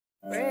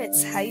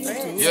Ritz, how you do?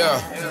 Yeah.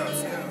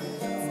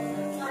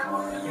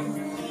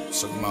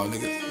 Check them out,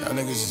 nigga. Y'all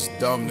niggas is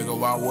dumb, nigga.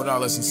 Why would I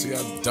listen to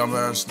y'all dumb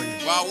ass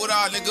nigga? Why would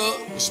I,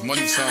 nigga? It's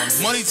money time.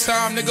 Money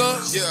time,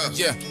 nigga.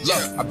 Yeah.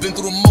 Look, I've been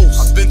through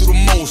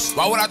the most.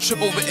 Why would I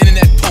trip over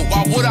internet post?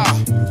 Why would I?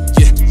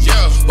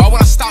 Yeah. Why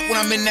would I stop when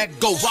I'm in that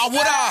ghost? Why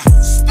would I?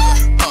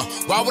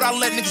 Why would I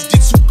let niggas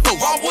get too close?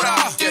 Why would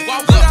I? Why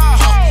would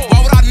I? Why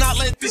would I not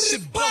let this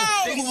shit blow?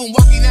 They moving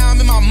wacky now, I'm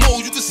in my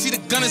mode. You can see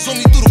the gun is on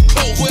me through the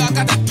clothes. Boy, I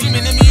got that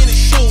demon in me and it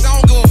shows. I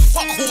don't give a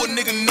fuck who a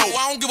nigga know.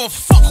 I don't give a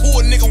fuck who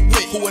a nigga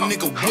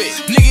with.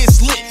 Nigga,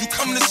 it's lit. You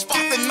come to the spot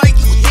the night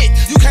you hit.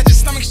 You catch your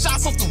stomach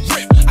shots off the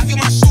rip. I give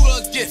my shooter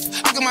a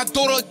gift. I give my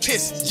daughter a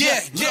kiss.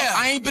 Yeah.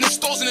 I ain't been in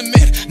stores in a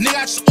minute. Nigga,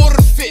 I just ordered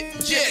a fit.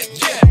 Yeah.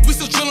 We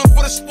still drilling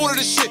for the sport of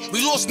this shit.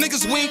 We lost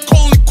niggas, we ain't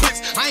calling it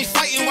quits. I ain't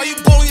fighting while you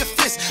blowing your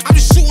fist. I'm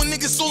just shooting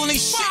niggas all in they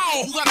shit.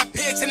 You gotta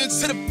pay attention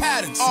to the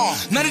patterns.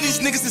 None of these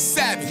niggas is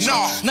savage.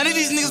 None of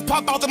these niggas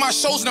pop out to my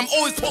shows and I'm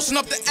always posting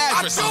up the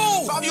address.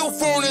 Fivio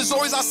foreign is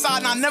always outside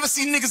and I never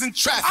see niggas in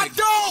traffic.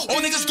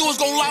 All niggas do is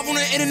go live on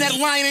the internet,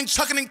 lying and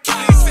chucking and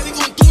killing. They say they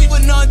gon' do me,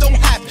 but none don't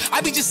happen.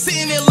 I be just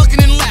sitting there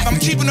looking and laughing. I'm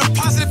keeping a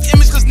positive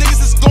image cause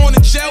niggas is going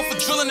to jail for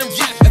drilling and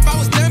yapping. If I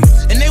was them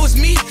and they was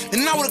me,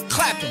 then I would've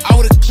clapped them. I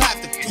would've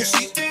clapped them,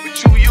 pussy. But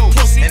you,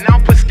 pussy. And I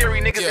don't put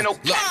scary niggas in no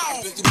cap.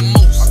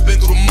 I've been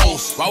through the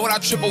most. Why would I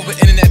trip over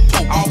internet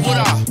post? Why would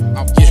I?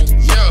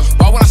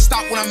 Why would I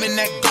stop when I'm in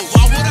that ghost?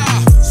 Why would I?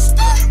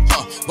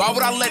 Why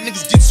would I let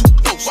niggas get too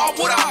close? Why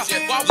would I?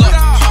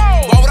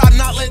 Why would I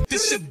not let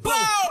this shit blow?